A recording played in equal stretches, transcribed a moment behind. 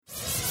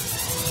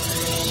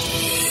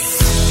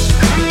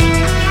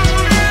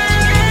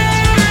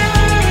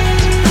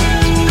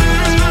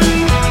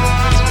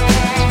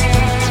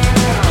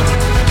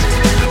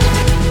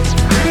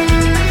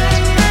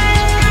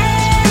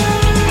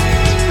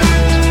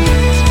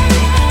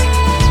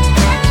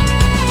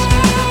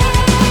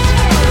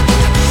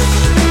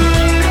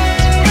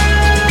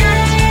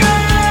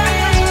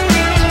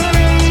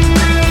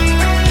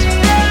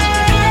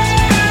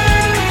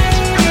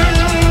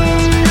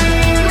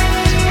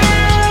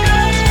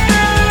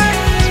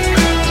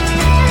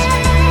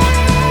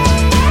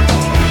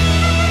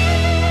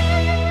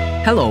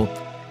Hello,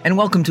 and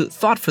welcome to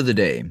Thought for the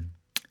Day.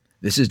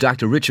 This is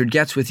Dr. Richard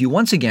Getz with you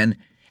once again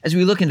as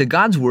we look into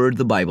God's Word,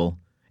 the Bible,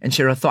 and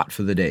share a thought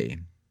for the day.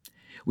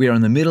 We are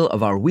in the middle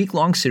of our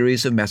week-long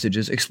series of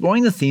messages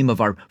exploring the theme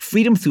of our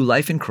freedom through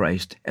life in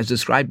Christ as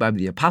described by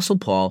the Apostle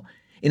Paul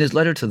in his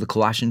letter to the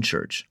Colossian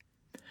church.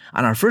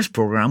 On our first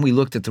program, we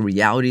looked at the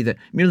reality that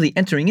merely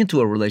entering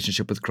into a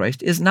relationship with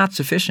Christ is not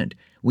sufficient.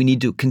 We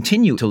need to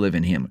continue to live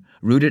in Him,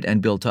 rooted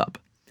and built up.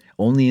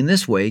 Only in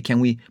this way can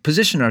we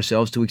position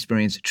ourselves to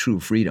experience true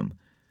freedom.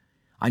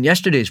 On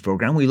yesterday's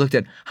program, we looked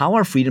at how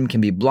our freedom can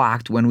be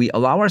blocked when we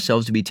allow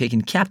ourselves to be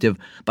taken captive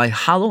by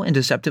hollow and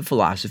deceptive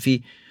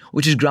philosophy,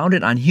 which is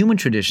grounded on human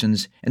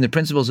traditions and the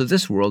principles of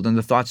this world and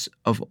the thoughts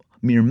of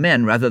mere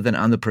men rather than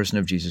on the person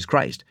of Jesus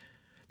Christ.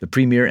 The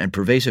premier and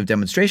pervasive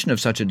demonstration of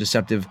such a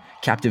deceptive,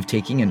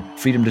 captive-taking, and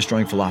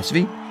freedom-destroying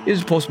philosophy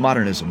is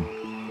postmodernism,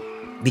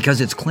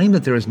 because its claim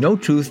that there is no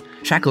truth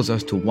shackles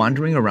us to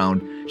wandering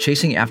around,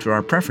 chasing after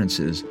our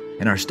preferences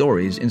and our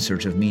stories in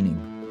search of meaning.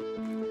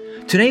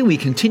 Today we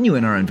continue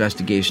in our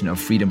investigation of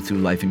freedom through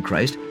life in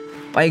Christ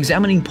by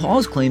examining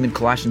Paul's claim in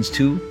Colossians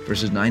 2,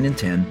 verses 9 and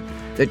 10,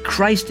 that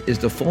Christ is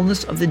the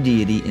fullness of the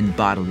deity in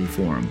bodily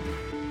form.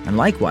 And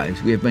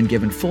likewise, we have been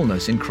given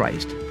fullness in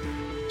Christ.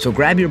 So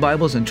grab your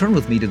Bibles and turn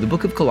with me to the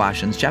book of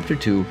Colossians, chapter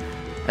 2,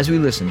 as we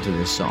listen to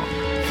this song.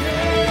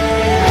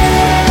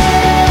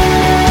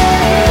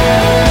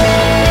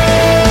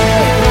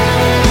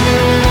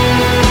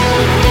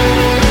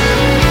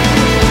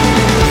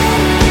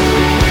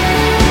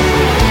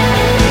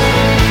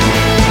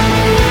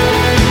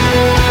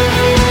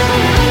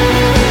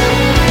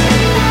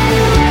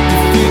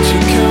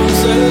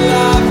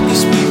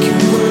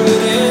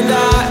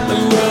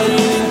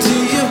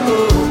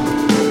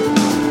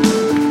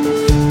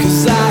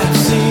 I've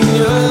seen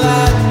your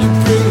light, you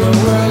bring my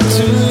world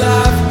to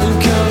life. I'm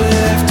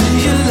coming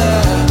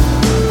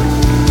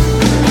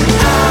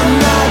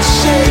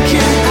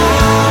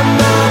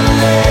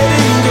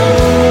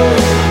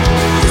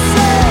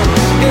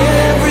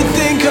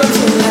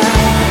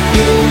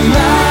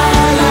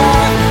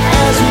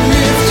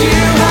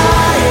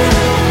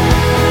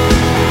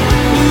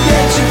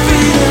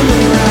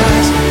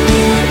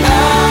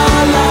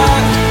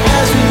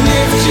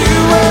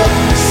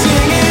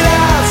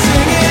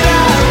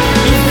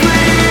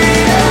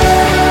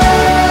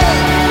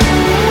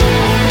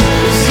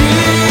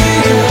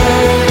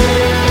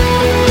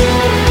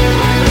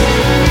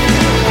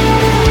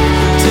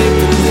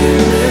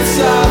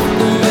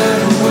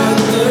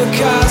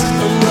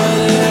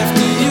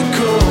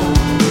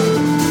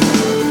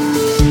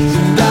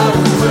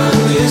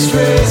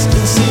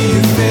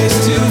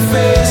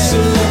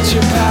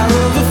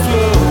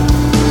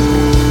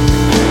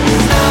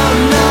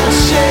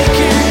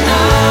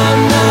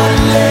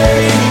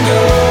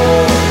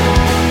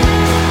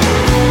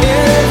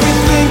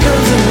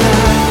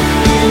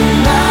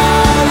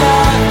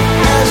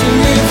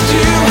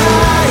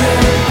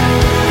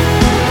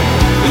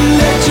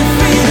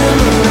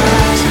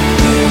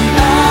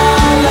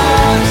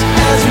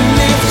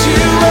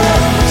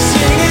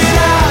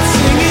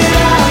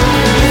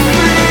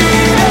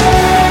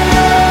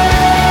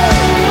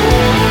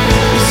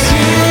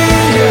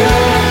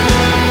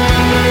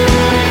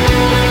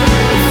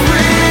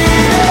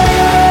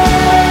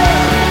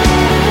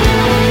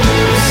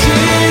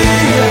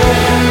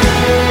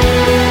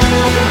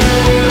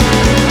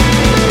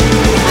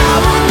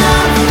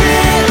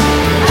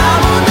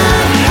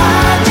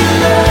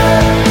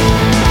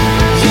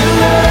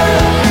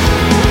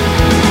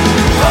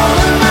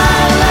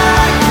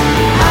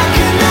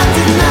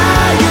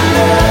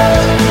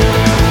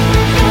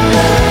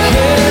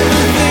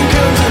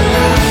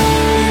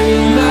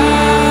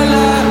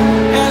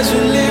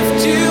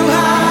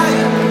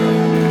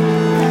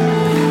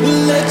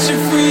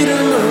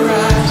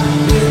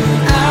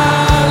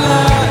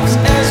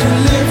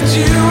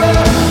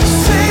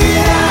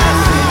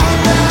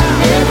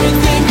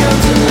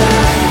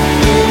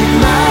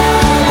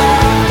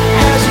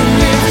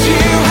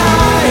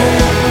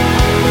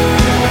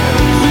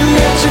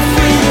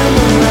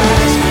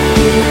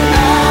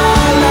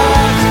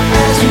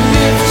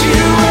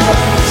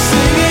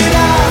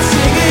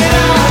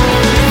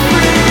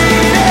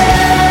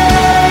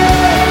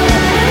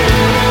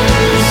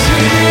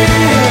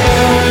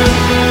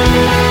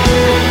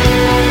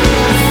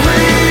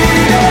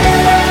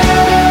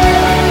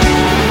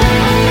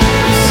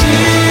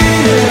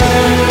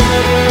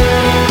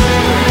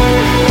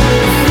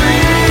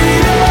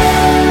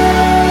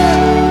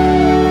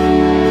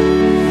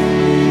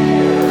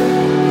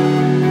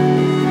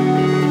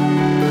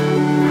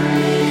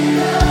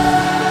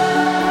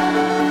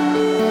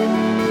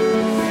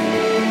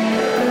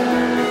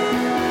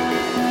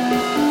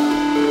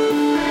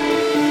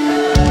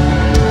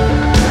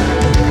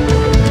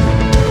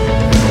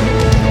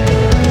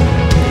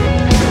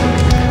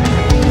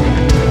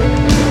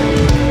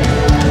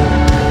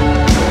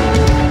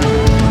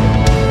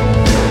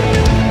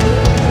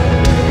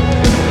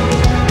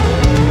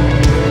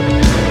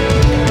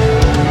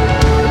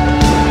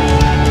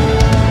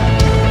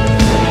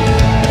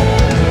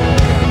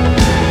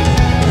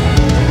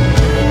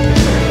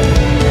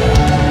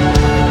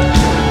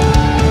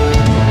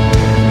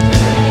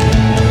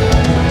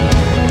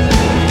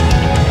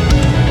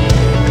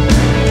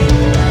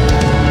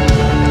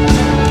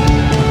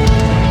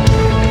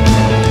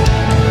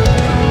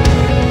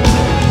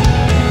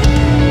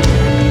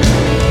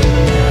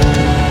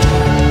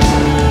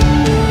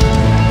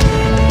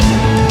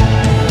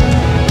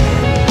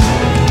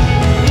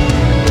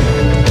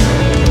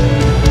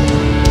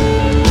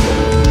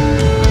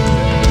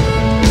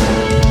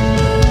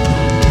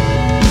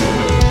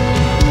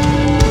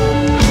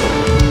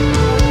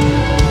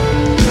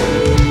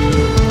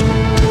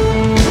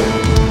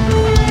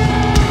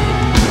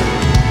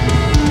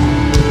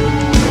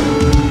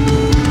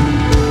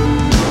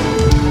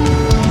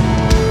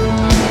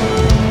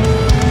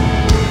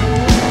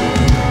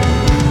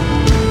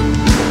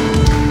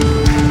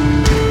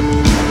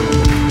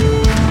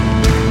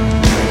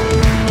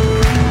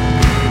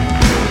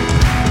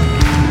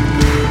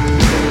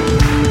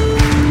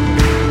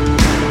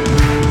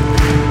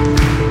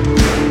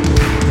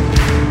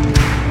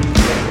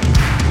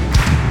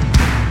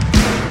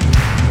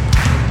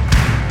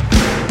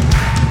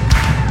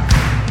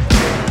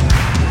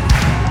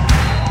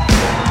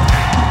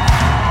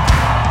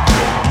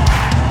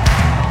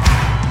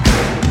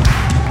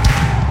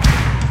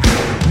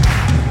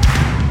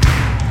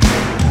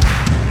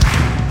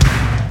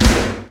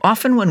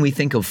Often when we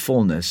think of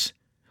fullness,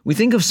 we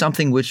think of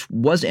something which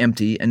was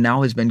empty and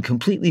now has been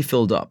completely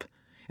filled up,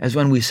 as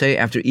when we say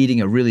after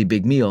eating a really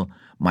big meal,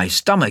 "My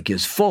stomach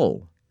is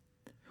full."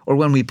 Or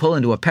when we pull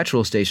into a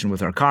petrol station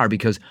with our car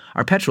because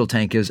our petrol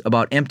tank is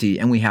about empty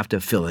and we have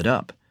to fill it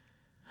up.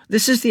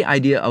 This is the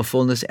idea of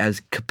fullness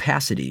as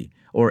capacity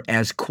or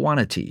as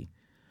quantity.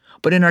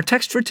 But in our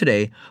text for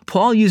today,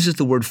 Paul uses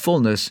the word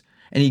fullness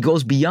and he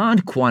goes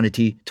beyond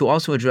quantity to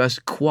also address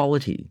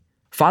quality.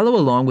 Follow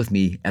along with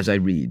me as I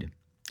read.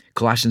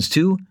 Colossians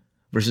 2,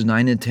 verses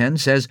 9 and 10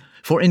 says,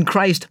 "For in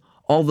Christ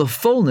all the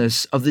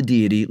fullness of the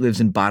deity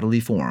lives in bodily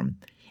form,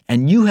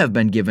 and you have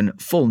been given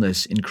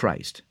fullness in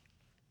Christ."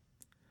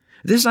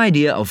 This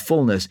idea of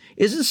fullness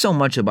isn't so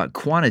much about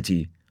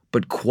quantity,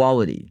 but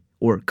quality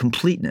or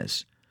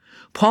completeness.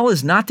 Paul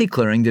is not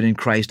declaring that in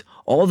Christ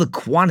all the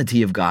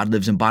quantity of God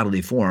lives in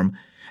bodily form,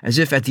 as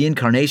if at the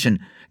incarnation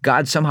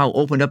God somehow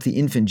opened up the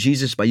infant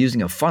Jesus by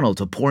using a funnel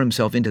to pour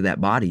himself into that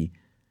body.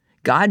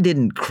 God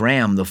didn't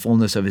cram the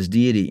fullness of his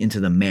deity into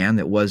the man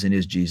that was in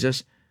his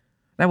Jesus.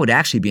 That would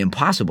actually be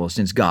impossible,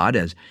 since God,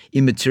 as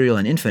immaterial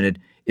and infinite,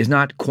 is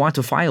not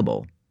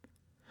quantifiable.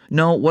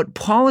 No, what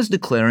Paul is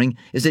declaring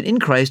is that in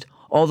Christ,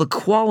 all the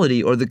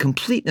quality or the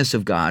completeness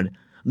of God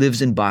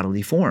lives in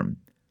bodily form.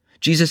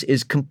 Jesus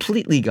is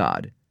completely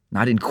God,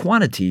 not in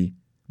quantity,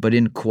 but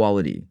in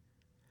quality.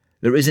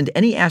 There isn't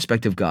any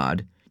aspect of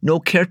God, no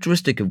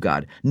characteristic of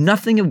God,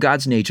 nothing of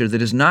God's nature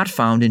that is not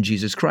found in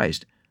Jesus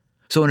Christ.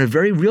 So in a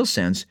very real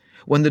sense,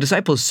 when the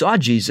disciples saw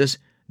Jesus,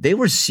 they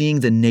were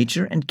seeing the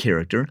nature and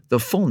character, the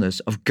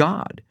fullness of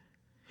God.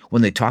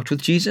 When they talked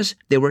with Jesus,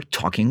 they were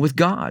talking with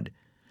God.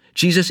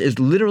 Jesus is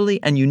literally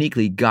and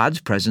uniquely God's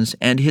presence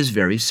and his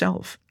very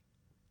self.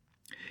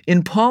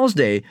 In Paul's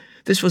day,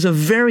 this was a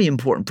very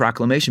important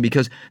proclamation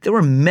because there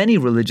were many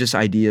religious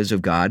ideas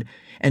of God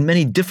and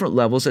many different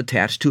levels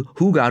attached to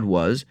who God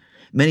was,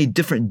 many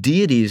different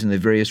deities in the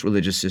various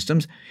religious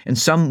systems, and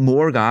some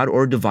more God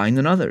or divine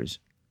than others.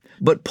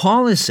 But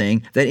Paul is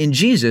saying that in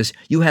Jesus,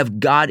 you have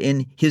God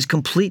in his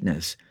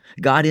completeness,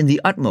 God in the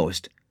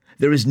utmost.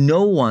 There is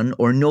no one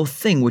or no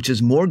thing which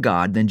is more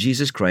God than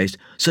Jesus Christ,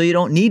 so you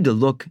don't need to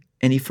look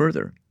any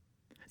further.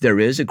 There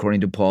is,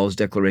 according to Paul's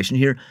declaration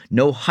here,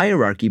 no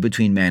hierarchy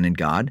between man and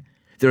God.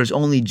 There is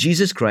only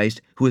Jesus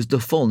Christ who is the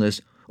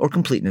fullness or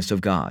completeness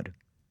of God.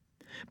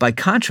 By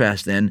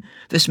contrast, then,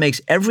 this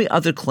makes every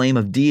other claim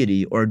of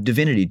deity or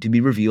divinity to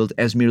be revealed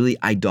as merely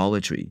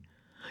idolatry.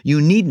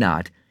 You need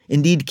not,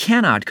 indeed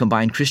cannot,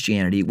 combine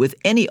Christianity with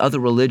any other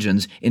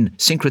religions in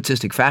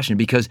syncretistic fashion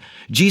because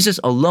Jesus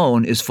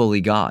alone is fully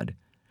God.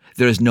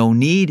 There is no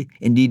need,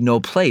 indeed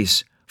no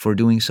place, for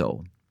doing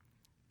so.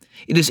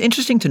 It is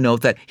interesting to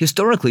note that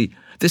historically,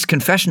 this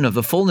confession of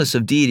the fullness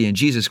of deity in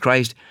Jesus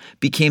Christ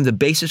became the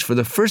basis for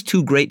the first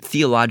two great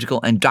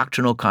theological and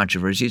doctrinal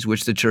controversies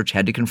which the church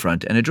had to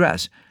confront and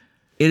address.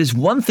 It is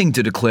one thing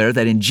to declare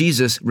that in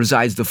Jesus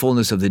resides the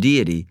fullness of the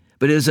deity,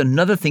 but it is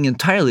another thing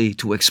entirely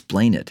to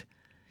explain it.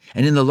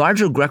 And in the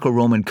larger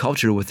Greco-Roman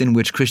culture within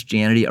which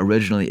Christianity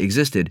originally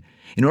existed,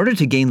 in order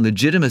to gain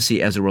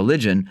legitimacy as a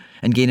religion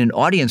and gain an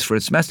audience for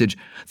its message,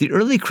 the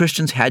early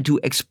Christians had to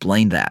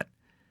explain that.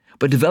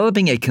 But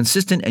developing a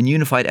consistent and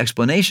unified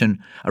explanation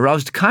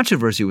aroused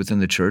controversy within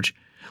the church,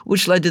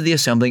 which led to the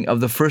assembling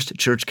of the first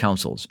church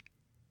councils.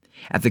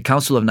 At the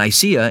Council of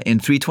Nicaea in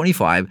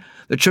 325,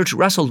 the church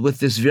wrestled with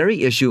this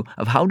very issue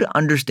of how to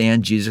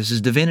understand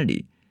Jesus'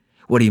 divinity.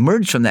 What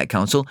emerged from that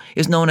council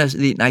is known as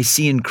the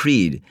Nicene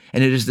Creed,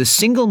 and it is the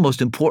single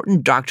most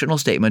important doctrinal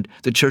statement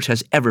the church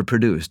has ever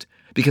produced,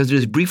 because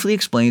it briefly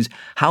explains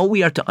how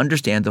we are to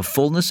understand the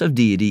fullness of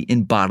deity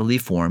in bodily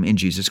form in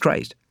Jesus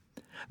Christ.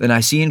 The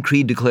Nicene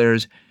Creed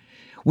declares,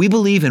 "We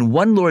believe in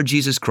one Lord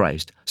Jesus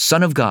Christ,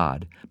 Son of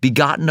God,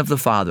 begotten of the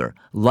Father,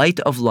 light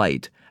of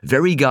light,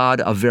 very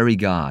God of very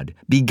God,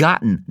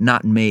 begotten,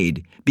 not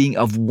made, being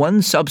of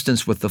one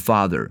substance with the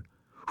Father,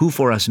 who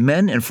for us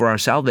men and for our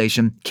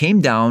salvation came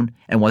down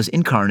and was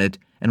incarnate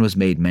and was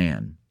made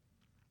man."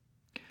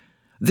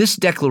 This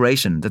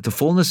declaration that the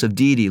fullness of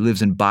deity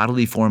lives in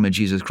bodily form in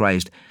Jesus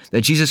Christ,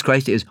 that Jesus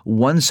Christ is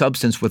one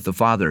substance with the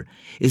Father,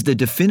 is the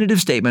definitive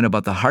statement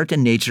about the heart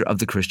and nature of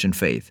the Christian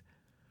faith.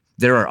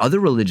 There are other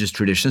religious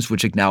traditions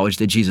which acknowledge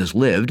that Jesus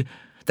lived,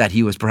 that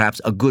he was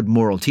perhaps a good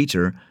moral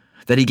teacher,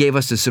 that he gave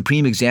us the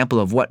supreme example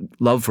of what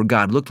love for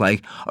God looked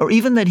like, or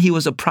even that he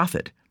was a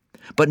prophet.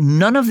 But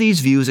none of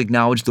these views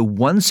acknowledge the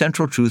one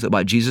central truth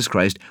about Jesus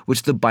Christ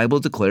which the Bible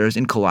declares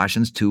in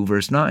Colossians 2,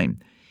 verse 9.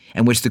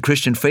 And which the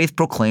Christian faith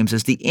proclaims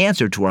as the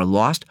answer to our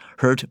lost,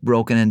 hurt,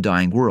 broken, and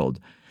dying world,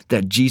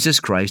 that Jesus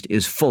Christ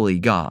is fully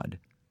God.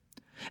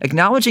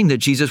 Acknowledging that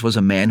Jesus was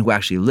a man who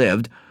actually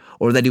lived,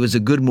 or that he was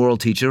a good moral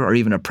teacher or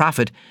even a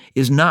prophet,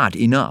 is not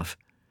enough.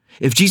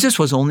 If Jesus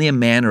was only a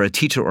man or a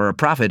teacher or a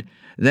prophet,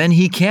 then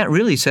he can't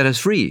really set us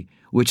free,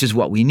 which is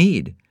what we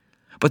need.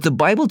 But the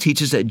Bible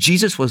teaches that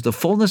Jesus was the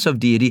fullness of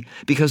deity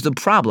because the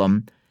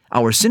problem,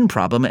 our sin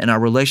problem and our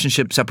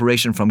relationship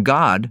separation from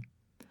God,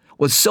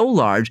 was so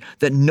large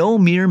that no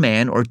mere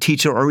man or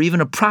teacher or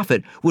even a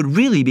prophet would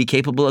really be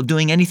capable of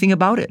doing anything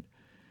about it.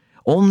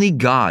 Only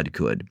God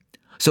could.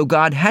 So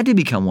God had to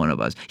become one of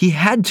us. He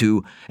had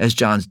to, as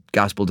John's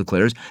gospel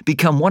declares,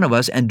 become one of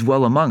us and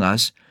dwell among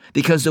us,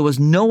 because there was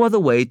no other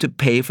way to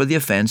pay for the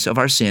offense of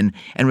our sin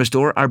and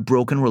restore our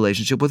broken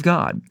relationship with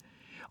God.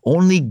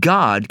 Only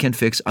God can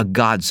fix a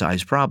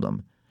God-sized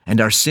problem, and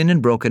our sin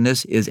and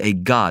brokenness is a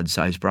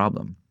God-sized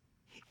problem.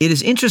 It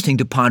is interesting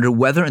to ponder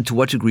whether and to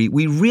what degree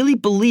we really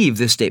believe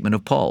this statement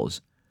of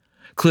Paul's.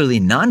 Clearly,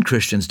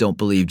 non-Christians don't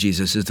believe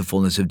Jesus is the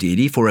fullness of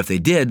deity, for if they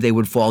did, they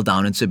would fall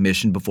down in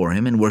submission before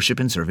him and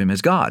worship and serve him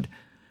as God.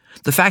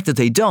 The fact that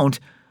they don't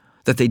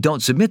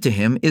submit to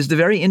him, is the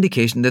very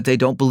indication that they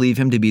don't believe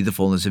him to be the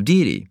fullness of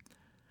deity.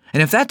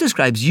 And if that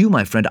describes you,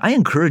 my friend, I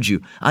encourage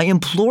you, I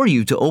implore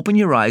you to open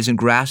your eyes and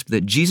grasp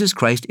that Jesus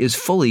Christ is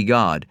fully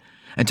God,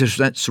 and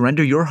to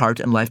surrender your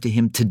heart and life to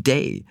him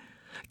today.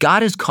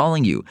 God is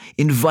calling you,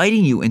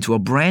 inviting you into a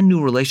brand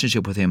new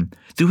relationship with him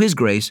through his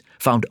grace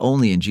found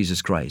only in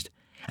Jesus Christ.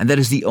 And that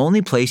is the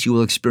only place you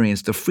will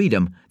experience the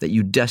freedom that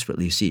you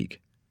desperately seek.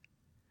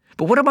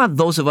 But what about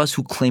those of us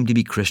who claim to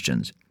be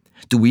Christians?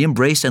 Do we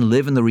embrace and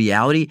live in the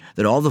reality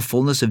that all the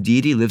fullness of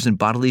deity lives in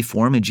bodily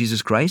form in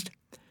Jesus Christ?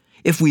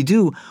 If we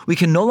do, we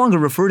can no longer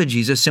refer to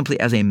Jesus simply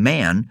as a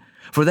man,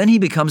 for then he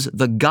becomes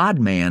the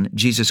God-man,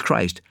 Jesus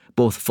Christ,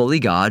 both fully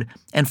God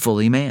and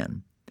fully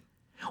man.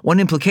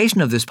 One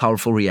implication of this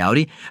powerful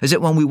reality is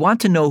that when we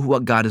want to know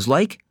what God is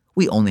like,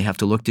 we only have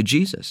to look to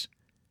Jesus.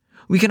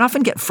 We can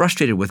often get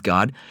frustrated with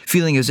God,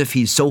 feeling as if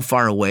he's so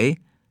far away,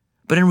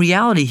 but in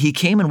reality, he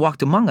came and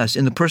walked among us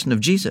in the person of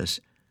Jesus.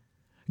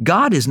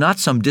 God is not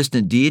some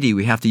distant deity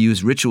we have to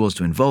use rituals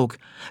to invoke.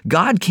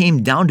 God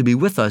came down to be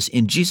with us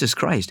in Jesus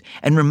Christ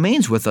and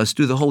remains with us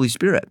through the Holy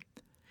Spirit.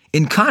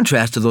 In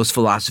contrast to those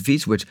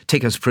philosophies which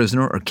take us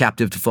prisoner or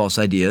captive to false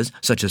ideas,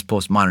 such as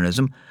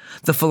postmodernism,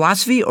 the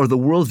philosophy or the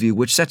worldview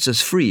which sets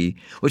us free,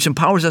 which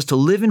empowers us to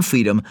live in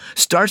freedom,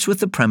 starts with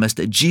the premise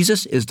that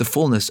Jesus is the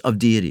fullness of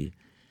deity.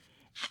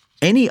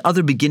 Any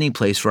other beginning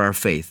place for our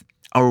faith,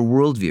 our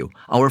worldview,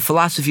 our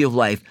philosophy of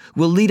life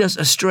will lead us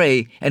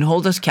astray and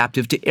hold us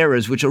captive to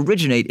errors which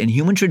originate in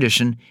human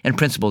tradition and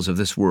principles of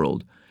this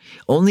world.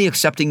 Only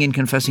accepting and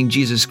confessing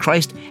Jesus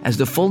Christ as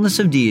the fullness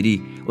of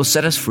deity will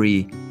set us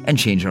free and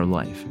change our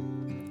life.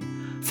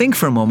 Think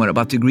for a moment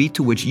about the degree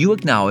to which you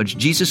acknowledge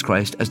Jesus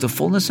Christ as the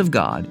fullness of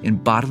God in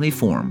bodily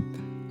form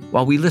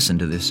while we listen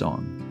to this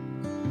song.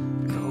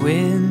 Go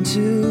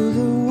into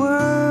the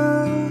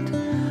world,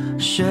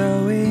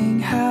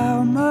 showing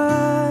how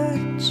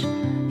much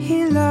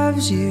he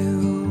loves you.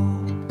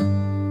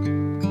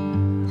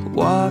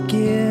 Walk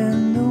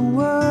in the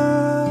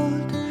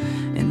world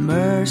in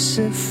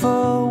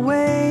merciful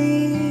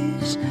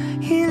ways.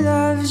 He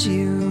loves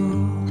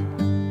you.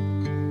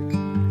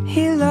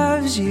 He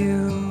loves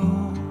you.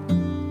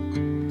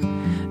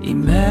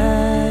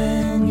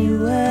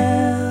 Emmanuel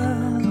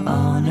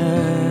on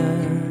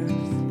earth.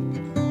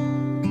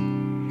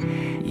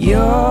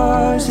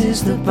 Yours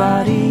is the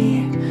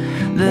body,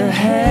 the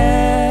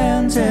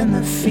hands and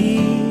the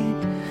feet,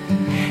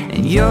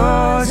 and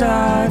yours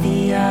are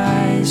the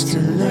eyes to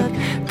look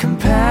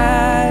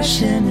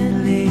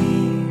compassionately,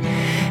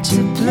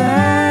 to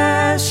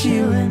bless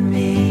you and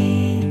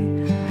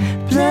me,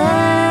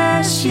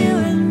 bless you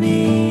and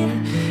me.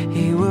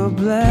 He will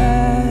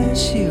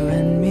bless you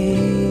and me.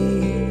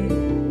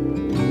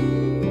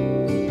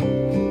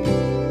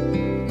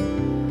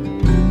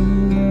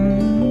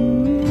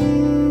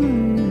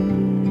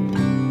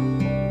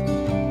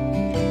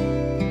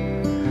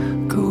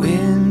 Go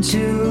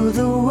into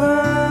the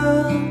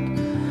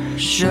world,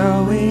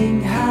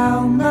 showing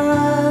how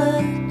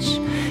much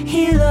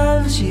he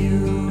loves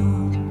you.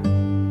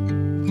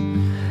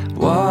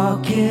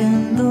 Walk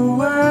in the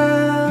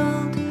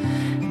world,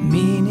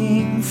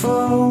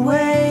 meaningful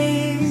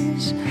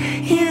ways.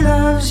 He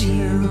loves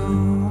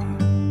you.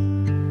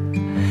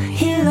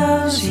 He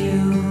loves you.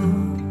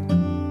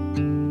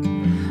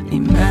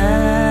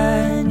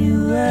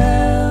 Emmanuel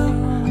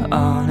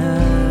on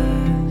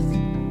earth.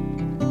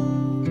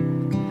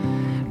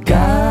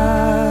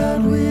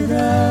 God with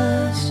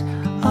us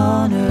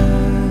on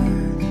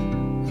earth.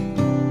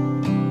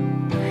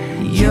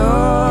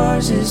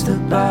 Yours is the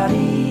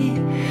body,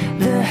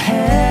 the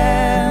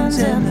hands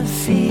and the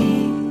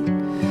feet,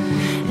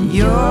 and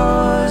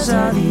yours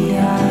are the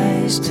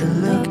eyes to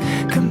look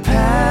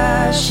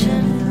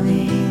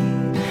compassionately,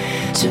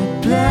 to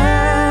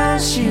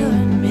bless you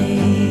and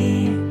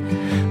me,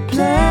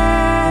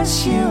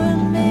 bless you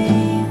and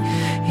me.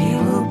 He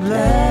will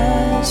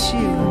bless you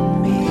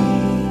and me,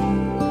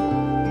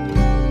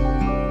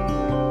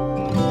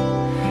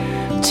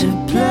 to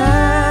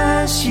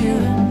bless you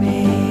and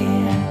me,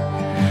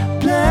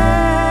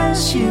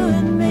 bless you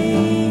and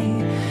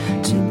me,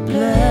 to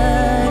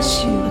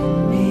bless you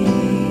and me.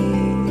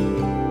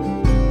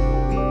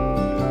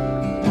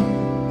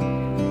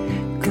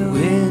 Go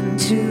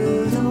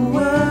into the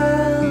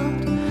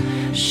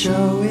world,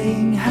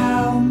 showing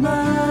how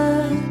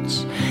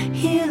much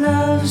he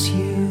loves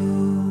you.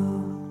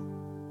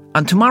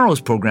 On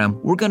tomorrow's program,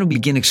 we're going to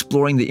begin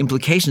exploring the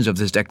implications of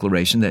this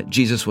declaration that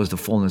Jesus was the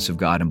fullness of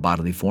God in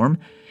bodily form,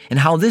 and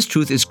how this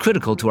truth is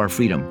critical to our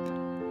freedom.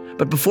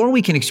 But before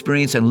we can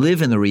experience and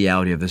live in the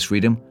reality of this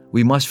freedom,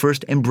 we must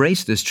first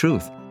embrace this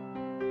truth.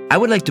 I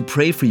would like to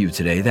pray for you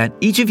today that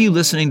each of you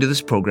listening to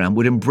this program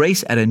would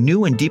embrace at a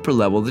new and deeper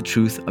level the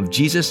truth of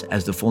Jesus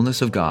as the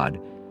fullness of God,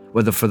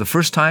 whether for the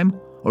first time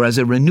or as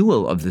a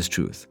renewal of this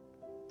truth.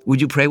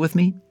 Would you pray with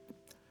me?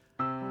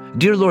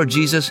 Dear Lord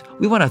Jesus,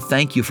 we want to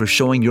thank you for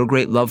showing your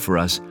great love for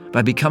us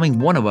by becoming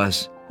one of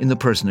us in the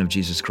person of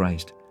Jesus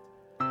Christ.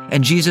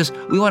 And Jesus,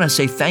 we want to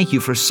say thank you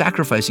for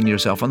sacrificing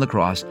yourself on the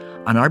cross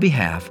on our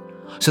behalf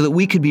so that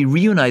we could be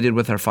reunited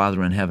with our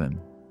Father in heaven.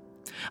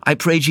 I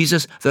pray,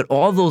 Jesus, that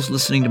all those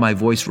listening to my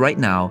voice right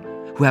now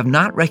who have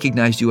not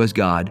recognized you as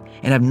God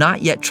and have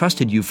not yet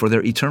trusted you for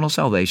their eternal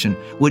salvation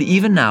would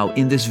even now,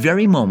 in this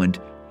very moment,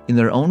 in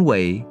their own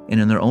way and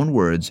in their own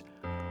words,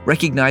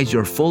 recognize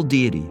your full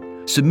deity,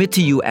 submit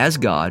to you as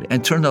God,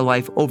 and turn their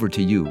life over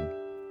to you.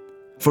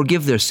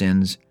 Forgive their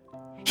sins,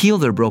 heal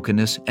their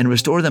brokenness, and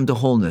restore them to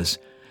wholeness.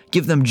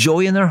 Give them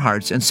joy in their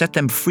hearts and set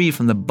them free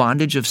from the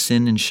bondage of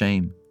sin and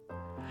shame.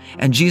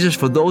 And Jesus,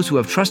 for those who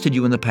have trusted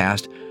you in the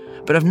past,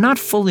 but have not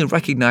fully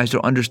recognized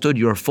or understood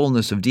your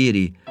fullness of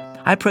deity,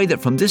 I pray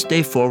that from this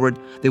day forward,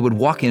 they would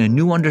walk in a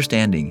new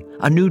understanding,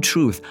 a new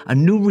truth, a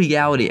new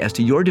reality as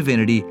to your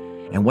divinity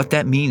and what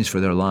that means for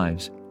their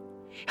lives.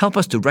 Help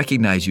us to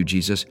recognize you,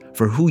 Jesus,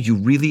 for who you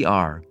really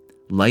are,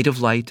 light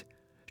of light,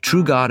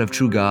 true God of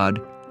true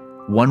God,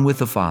 one with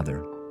the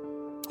Father.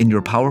 In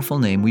your powerful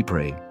name we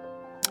pray.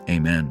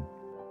 Amen.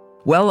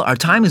 Well, our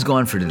time is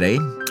gone for today.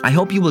 I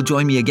hope you will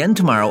join me again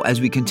tomorrow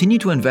as we continue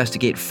to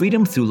investigate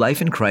freedom through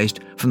life in Christ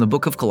from the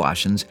book of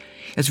Colossians,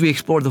 as we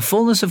explore the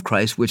fullness of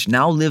Christ which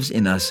now lives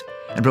in us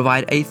and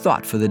provide a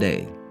thought for the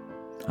day.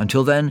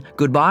 Until then,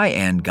 goodbye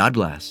and God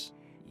bless.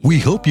 We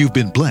hope you've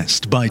been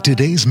blessed by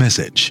today's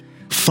message.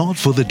 Thought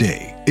for the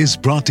Day is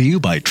brought to you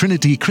by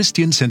Trinity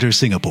Christian Center,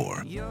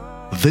 Singapore.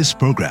 This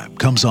program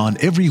comes on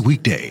every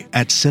weekday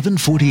at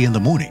 7:40 in the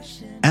morning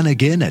and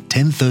again at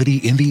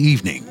 10:30 in the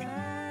evening.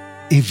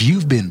 If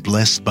you've been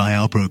blessed by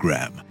our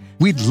program,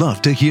 we'd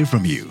love to hear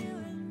from you.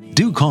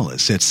 Do call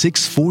us at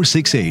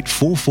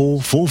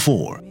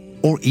 6468-4444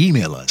 or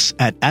email us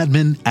at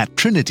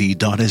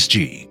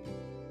admin@trinity.sg.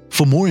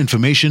 For more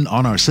information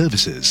on our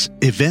services,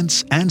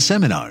 events, and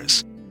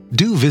seminars,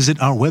 do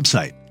visit our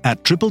website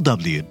at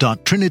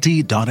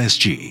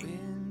www.trinity.sg.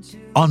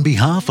 On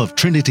behalf of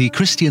Trinity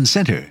Christian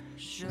Center,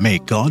 may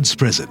God's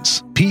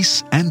presence,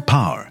 peace, and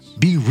power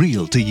be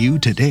real to you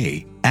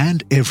today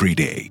and every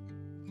day.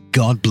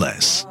 God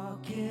bless.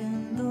 Walk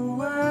in the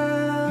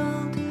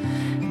world,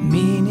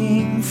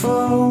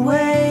 meaningful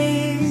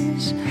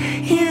ways.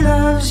 He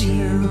loves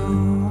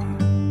you.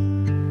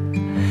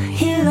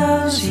 He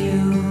loves you.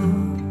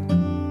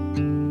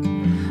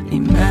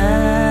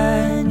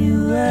 Emmanuel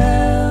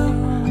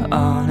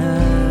on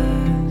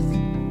earth.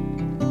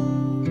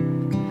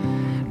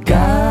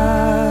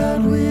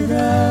 God with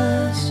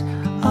us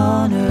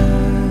on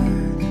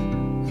earth.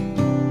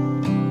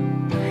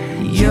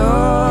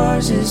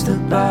 Yours is the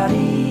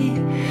body,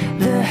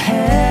 the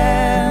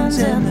hands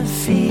and the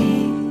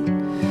feet,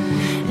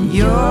 and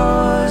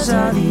yours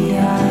are the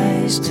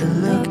eyes to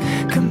look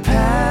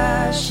compassionate.